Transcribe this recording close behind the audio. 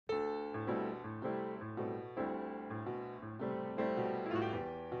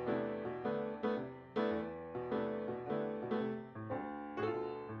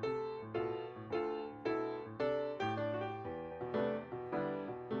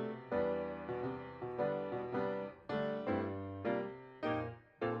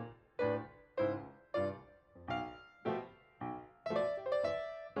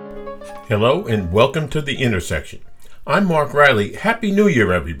Hello and welcome to The Intersection. I'm Mark Riley. Happy New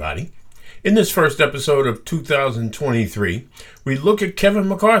Year, everybody. In this first episode of 2023, we look at Kevin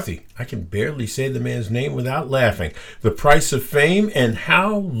McCarthy. I can barely say the man's name without laughing. The price of fame and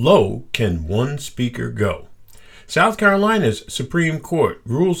how low can one speaker go? South Carolina's Supreme Court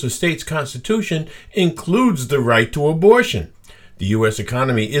rules the state's constitution includes the right to abortion. The U.S.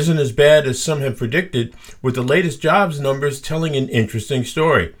 economy isn't as bad as some have predicted, with the latest jobs numbers telling an interesting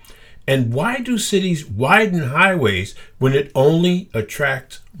story. And why do cities widen highways when it only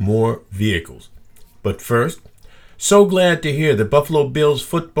attracts more vehicles? But first, so glad to hear that Buffalo Bills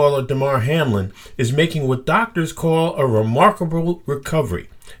footballer Damar Hamlin is making what doctors call a remarkable recovery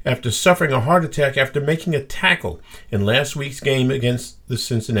after suffering a heart attack after making a tackle in last week's game against the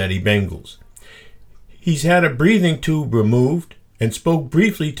Cincinnati Bengals. He's had a breathing tube removed and spoke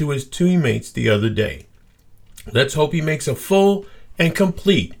briefly to his teammates the other day. Let's hope he makes a full and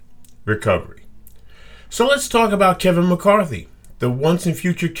complete recovery. So let's talk about Kevin McCarthy, the once and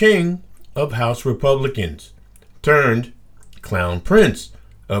future king of House Republicans, turned clown prince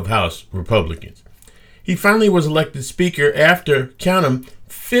of House Republicans. He finally was elected speaker after, count 'em,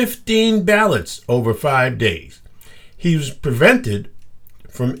 15 ballots over 5 days. He was prevented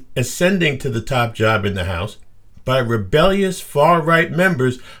from ascending to the top job in the House by rebellious far-right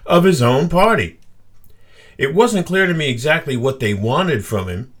members of his own party. It wasn't clear to me exactly what they wanted from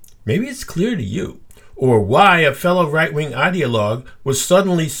him. Maybe it's clear to you, or why a fellow right-wing ideologue was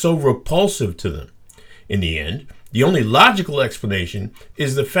suddenly so repulsive to them. In the end, the only logical explanation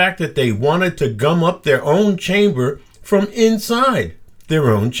is the fact that they wanted to gum up their own chamber from inside their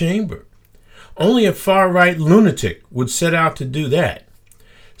own chamber. Only a far-right lunatic would set out to do that.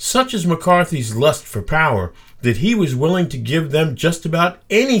 Such is McCarthy's lust for power that he was willing to give them just about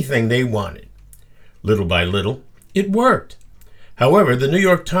anything they wanted. Little by little, it worked. However, the New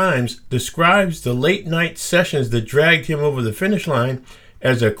York Times describes the late-night sessions that dragged him over the finish line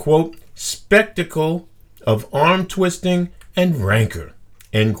as a, quote, spectacle of arm-twisting and rancor,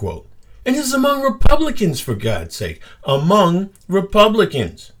 end quote. And this is among Republicans, for God's sake, among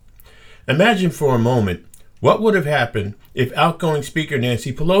Republicans. Imagine for a moment what would have happened if outgoing Speaker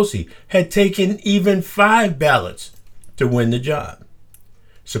Nancy Pelosi had taken even 5 ballots to win the job.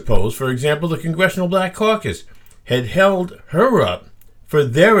 Suppose, for example, the Congressional Black Caucus had held her up for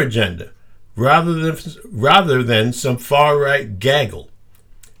their agenda rather than some far-right gaggle,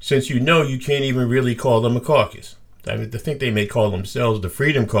 since you know you can't even really call them a caucus. I think they may call themselves the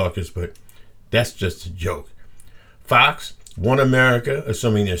Freedom Caucus, but that's just a joke. Fox, One America,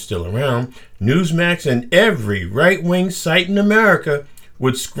 assuming they're still around, Newsmax, and every right-wing site in America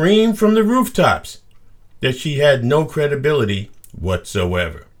would scream from the rooftops that she had no credibility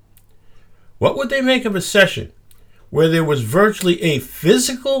whatsoever. What would they make of a session where there was virtually a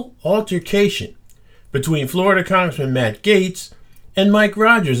physical altercation between Florida Congressman Matt Gaetz and Mike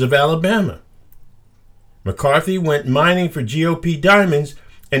Rogers of Alabama? McCarthy went mining for GOP diamonds,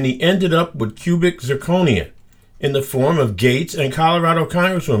 and he ended up with cubic zirconia in the form of Gaetz and Colorado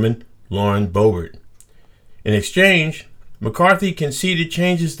Congresswoman Lauren Boebert. In exchange, McCarthy conceded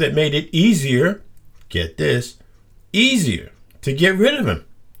changes that made it easier, get this, easier to get rid of him.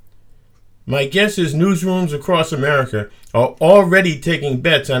 My guess is newsrooms across America are already taking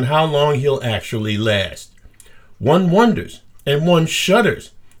bets on how long he'll actually last. One wonders, and one shudders,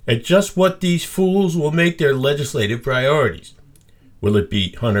 at just what these fools will make their legislative priorities. Will it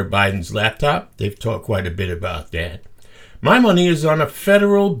be Hunter Biden's laptop? They've talked quite a bit about that. My money is on a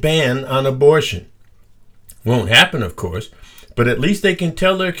federal ban on abortion. Won't happen, of course, but at least they can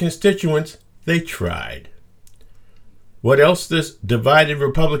tell their constituents they tried. What else this divided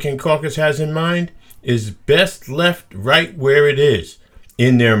Republican caucus has in mind is best left right where it is,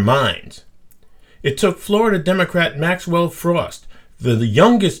 in their minds. It took Florida Democrat Maxwell Frost, the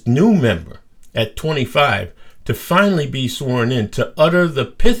youngest new member at 25, to finally be sworn in to utter the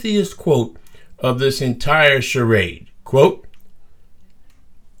pithiest quote of this entire charade. Quote,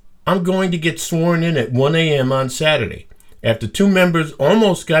 "I'm going to get sworn in at 1 a.m. on Saturday, after 2 members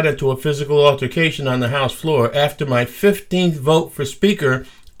almost got into a physical altercation on the House floor after my 15th vote for Speaker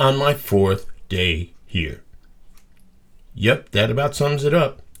on my 4th day here." Yep, that about sums it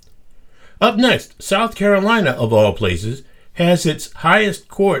up. Up next, South Carolina, of all places, has its highest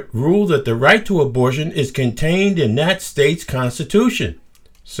court rule that the right to abortion is contained in that state's constitution.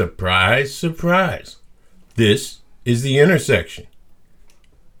 Surprise, surprise. This is The Intersection.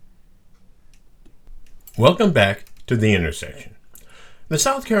 Welcome back to The Intersection. The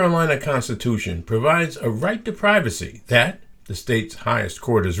South Carolina Constitution provides a right to privacy that, the state's highest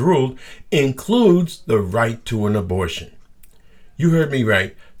court has ruled, includes the right to an abortion. You heard me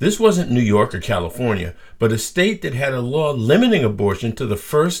right. This wasn't New York or California, but a state that had a law limiting abortion to the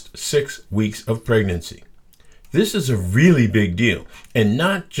first 6 weeks of pregnancy. This is a really big deal, and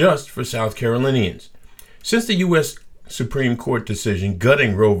not just for South Carolinians. Since the U.S. Supreme Court decision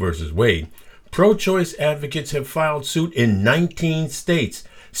gutting Roe v. Wade, pro-choice advocates have filed suit in 19 states,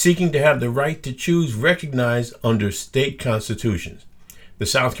 seeking to have the right to choose recognized under state constitutions. The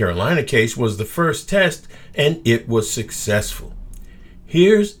South Carolina case was the first test, and it was successful.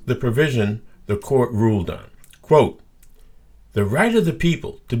 Here's the provision the court ruled on. Quote, the right of the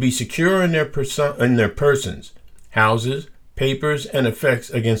people to be secure in their persons, houses, papers, and effects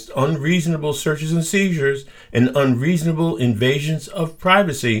against unreasonable searches and seizures and unreasonable invasions of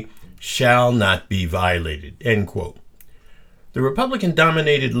privacy shall not be violated. End quote. The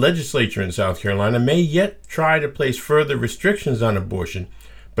Republican-dominated legislature in South Carolina may yet try to place further restrictions on abortion,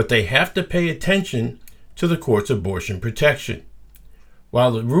 but they have to pay attention to the court's abortion protection.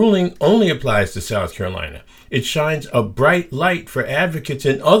 While the ruling only applies to South Carolina, it shines a bright light for advocates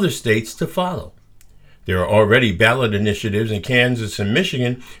in other states to follow. There are already ballot initiatives in Kansas and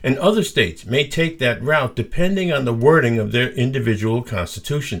Michigan, and other states may take that route depending on the wording of their individual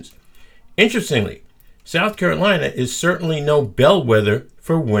constitutions. Interestingly, South Carolina is certainly no bellwether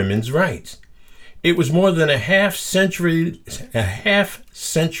for women's rights. It was more than a half century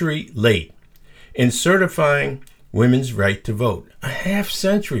late in certifying women's right to vote. A half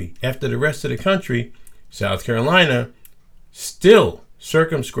century after the rest of the country, South Carolina still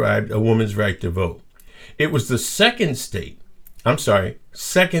circumscribed a woman's right to vote. It was the second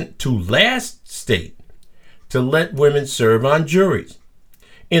to last state to let women serve on juries.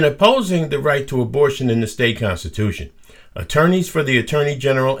 In opposing the right to abortion in the state constitution, attorneys for the Attorney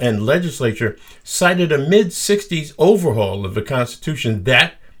General and legislature cited a mid-60s overhaul of the Constitution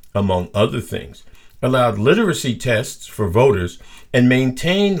that, among other things, allowed literacy tests for voters and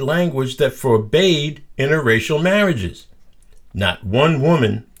maintained language that forbade interracial marriages. Not one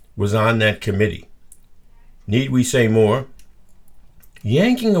woman was on that committee. Need we say more?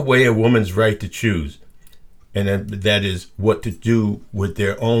 Yanking away a woman's right to choose, and that is what to do with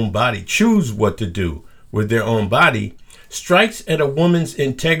their own body, choose what to do with their own body, strikes at a woman's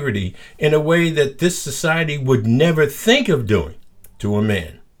integrity in a way that this society would never think of doing to a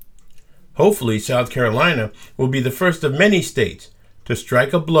man. Hopefully, South Carolina will be the first of many states to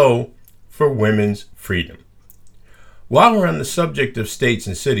strike a blow for women's freedom. While we're on the subject of states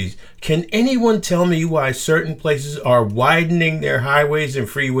and cities, can anyone tell me why certain places are widening their highways and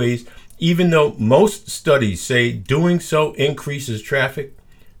freeways, even though most studies say doing so increases traffic?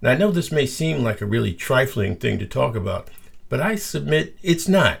 Now, I know this may seem like a really trifling thing to talk about, but I submit it's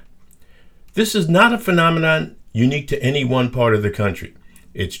not. This is not a phenomenon unique to any one part of the country.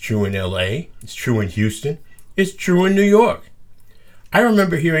 It's true in LA, it's true in Houston, it's true in New York. I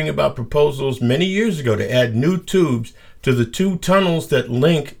remember hearing about proposals many years ago to add new tubes to the 2 tunnels that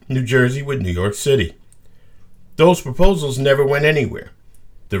link New Jersey with New York City. Those proposals never went anywhere.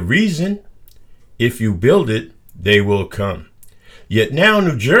 The reason? If you build it, they will come. Yet now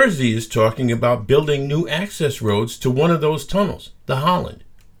New Jersey is talking about building new access roads to one of those tunnels, the Holland.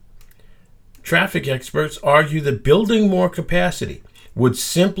 Traffic experts argue that building more capacity would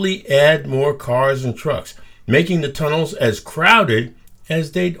simply add more cars and trucks, making the tunnels as crowded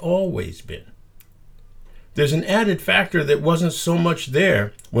as they'd always been. There's an added factor that wasn't so much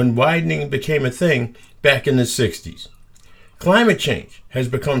there when widening became a thing back in the 60s. Climate change has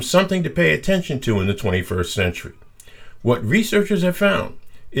become something to pay attention to in the 21st century. What researchers have found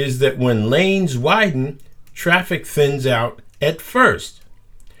is that when lanes widen, traffic thins out at first.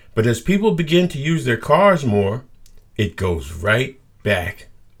 But as people begin to use their cars more, it goes right back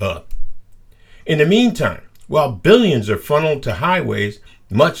up. In the meantime, while billions are funneled to highways,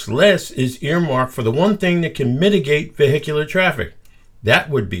 much less is earmarked for the one thing that can mitigate vehicular traffic. That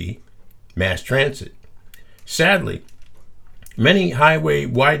would be mass transit. Sadly, many highway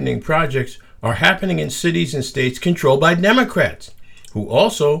widening projects are happening in cities and states controlled by Democrats, who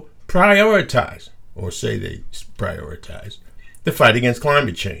also prioritize, or say they prioritize, the fight against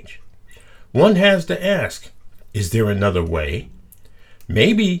climate change. One has to ask, is there another way?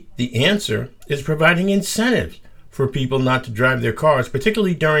 Maybe the answer is providing incentives for people not to drive their cars,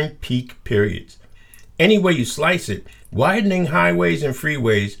 particularly during peak periods. Any way you slice it, widening highways and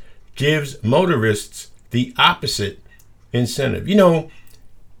freeways gives motorists the opposite incentive. You know,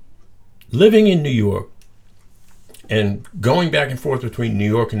 living in New York and going back and forth between New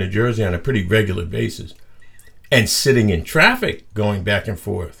York and New Jersey on a pretty regular basis, and sitting in traffic going back and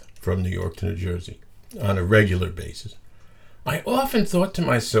forth from New York to New Jersey on a regular basis, I often thought to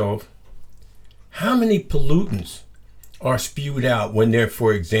myself, how many pollutants are spewed out when there,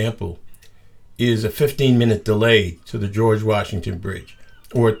 for example, is a 15-minute delay to the George Washington Bridge,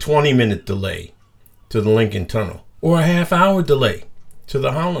 or a 20-minute delay to the Lincoln Tunnel, or a half-hour delay to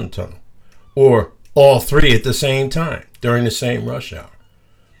the Holland Tunnel, or all three at the same time during the same rush hour.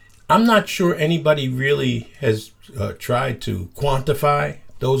 I'm not sure anybody really has tried to quantify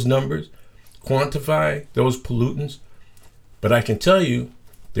those numbers, quantify those pollutants, but I can tell you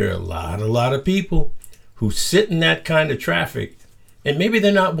there are a lot of people who sit in that kind of traffic, and maybe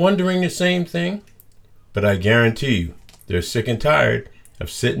they're not wondering the same thing, but I guarantee you they're sick and tired of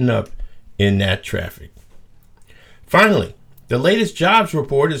sitting up in that traffic. Finally, the latest jobs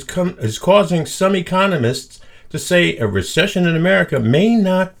report is causing some economists to say a recession in America may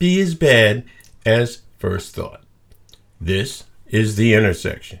not be as bad as first thought. This is The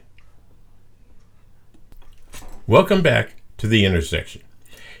Intersection. Welcome back to The Intersection.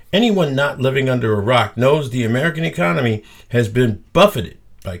 Anyone not living under a rock knows the American economy has been buffeted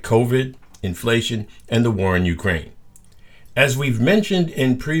by COVID, inflation, and the war in Ukraine. As we've mentioned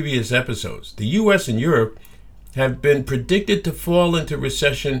in previous episodes, the U.S. and Europe have been predicted to fall into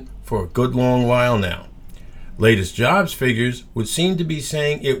recession for a good long while now. Latest jobs figures would seem to be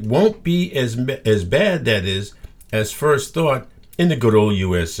saying it won't be as bad, that is, as first thought in the good old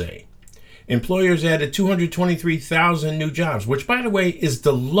USA. Employers added 223,000 new jobs, which, by the way, is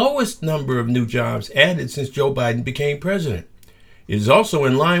the lowest number of new jobs added since Joe Biden became president. It is also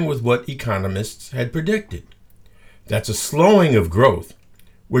in line with what economists had predicted. That's a slowing of growth,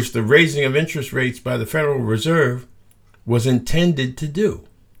 which the raising of interest rates by the Federal Reserve was intended to do.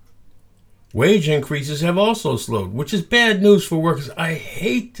 Wage increases have also slowed, which is bad news for workers. I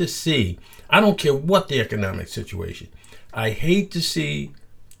hate to see, I don't care what the economic situation, I hate to see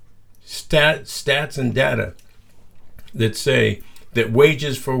stats and data that say that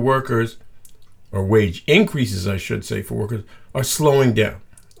wages for workers, or wage increases, I should say, for workers, are slowing down.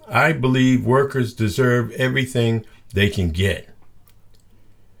 I believe workers deserve everything they can get.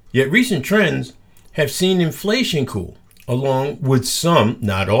 Yet recent trends have seen inflation cool, along with some,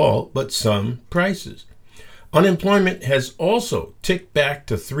 not all, but some prices. Unemployment has also ticked back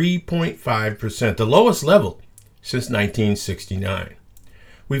to 3.5%, the lowest level since 1969.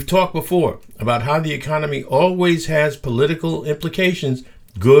 We've talked before about how the economy always has political implications,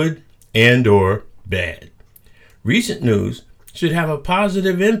 good and or bad. Recent news should have a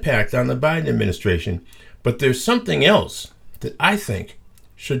positive impact on the Biden administration, but there's something else that I think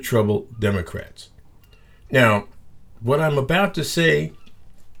should trouble Democrats. Now, what I'm about to say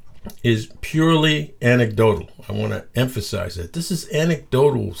is purely anecdotal. I want to emphasize that. This is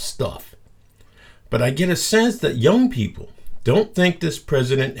anecdotal stuff. But I get a sense that young people don't think this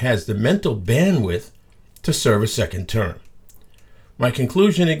president has the mental bandwidth to serve a second term. My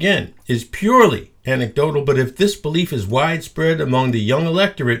conclusion, again, is purely anecdotal, but if this belief is widespread among the young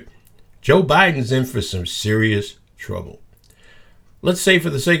electorate, Joe Biden's in for some serious trouble. Let's say, for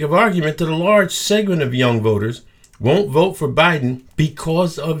the sake of argument, that a large segment of young voters won't vote for Biden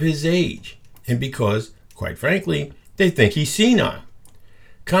because of his age and because, quite frankly, they think he's senile.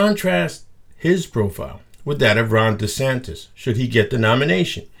 Contrast his profile with that of Ron DeSantis, should he get the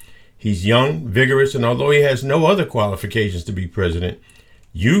nomination. He's young, vigorous, and although he has no other qualifications to be president,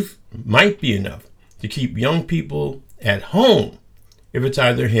 youth might be enough to keep young people at home if it's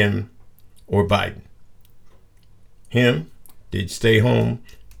either him or Biden. Him, they'd stay home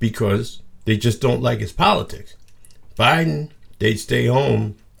because they just don't like his politics. Biden, they'd stay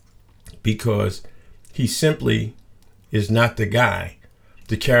home because he simply is not the guy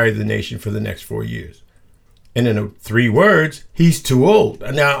to carry the nation for the next 4 years. And in 3 words, he's too old.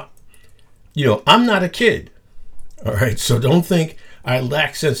 Now, I'm not a kid. All right, so don't think I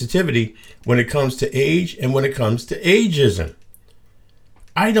lack sensitivity when it comes to age and when it comes to ageism.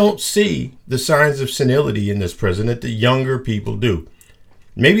 I don't see the signs of senility in this president that younger people do.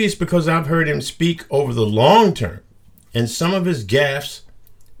 Maybe it's because I've heard him speak over the long term and some of his gaffes,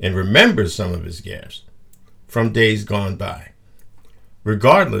 and remember some of his gaffes from days gone by.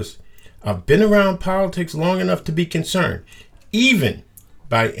 Regardless, I've been around politics long enough to be concerned, even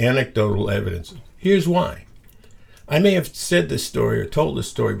by anecdotal evidence. Here's why. I may have said this story or told this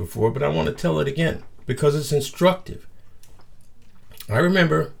story before, but I want to tell it again because it's instructive. I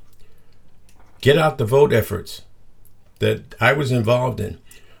remember get out the vote efforts that I was involved in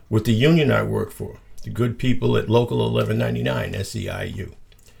with the union I worked for, the good people at Local 1199, SEIU.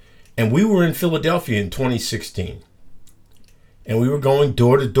 And we were in Philadelphia in 2016. And we were going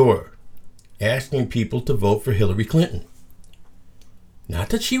door to door, asking people to vote for Hillary Clinton. Not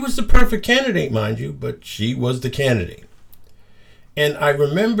that she was the perfect candidate, mind you, but she was the candidate. And I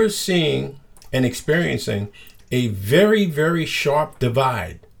remember seeing and experiencing a very, very sharp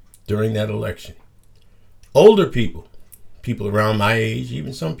divide during that election. Older people, people around my age,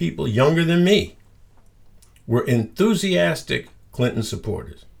 even some people younger than me, were enthusiastic Clinton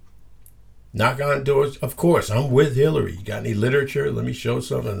supporters. Knock on doors. Of course, I'm with Hillary. You got any literature? Let me show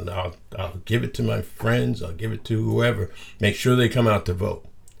something. I'll give it to my friends. I'll give it to whoever. Make sure they come out to vote.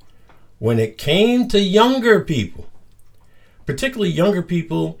 When it came to younger people, particularly younger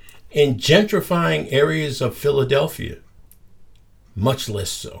people in gentrifying areas of Philadelphia, much less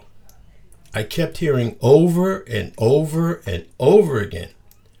so. I kept hearing over and over and over again,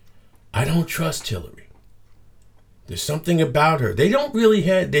 I don't trust Hillary. There's something about her. They didn't really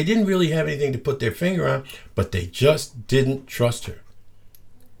have anything to put their finger on, but they just didn't trust her.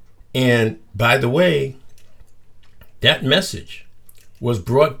 And by the way, that message was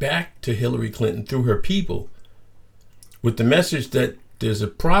brought back to Hillary Clinton through her people with the message that there's a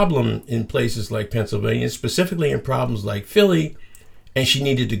problem in places like Pennsylvania, specifically in problems like Philly, and she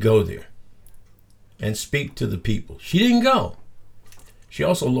needed to go there and speak to the people. She didn't go. She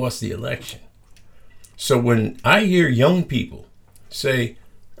also lost the election. So when I hear young people say,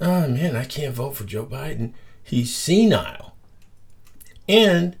 oh man, I can't vote for Joe Biden, he's senile.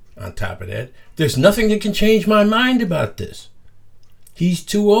 And on top of that, there's nothing that can change my mind about this. He's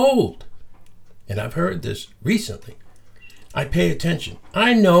too old. And I've heard this recently. I pay attention.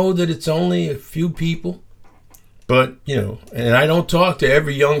 I know that it's only a few people, but, and I don't talk to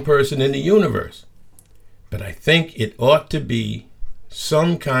every young person in the universe. But I think it ought to be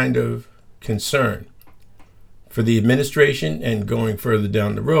some kind of concern for the administration and going further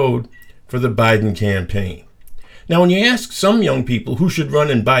down the road for the Biden campaign. Now, when you ask some young people who should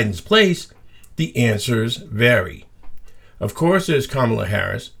run in Biden's place, the answers vary. Of course, there's Kamala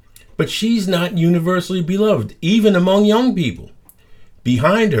Harris, but she's not universally beloved, even among young people.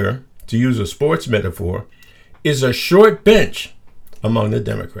 Behind her, to use a sports metaphor, is a short bench among the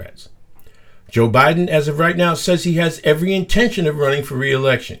Democrats. Joe Biden, as of right now, says he has every intention of running for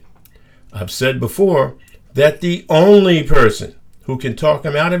re-election. I've said before that the only person who can talk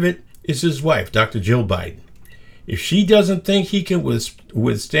him out of it is his wife, Dr. Jill Biden. If she doesn't think he can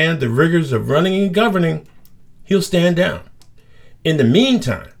withstand the rigors of running and governing, he'll stand down. In the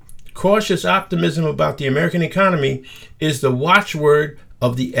meantime, cautious optimism about the American economy is the watchword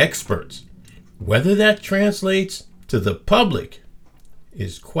of the experts. Whether that translates to the public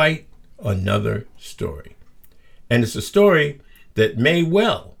is quite another story. And it's a story that may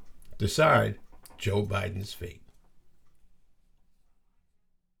well decide Joe Biden's fate.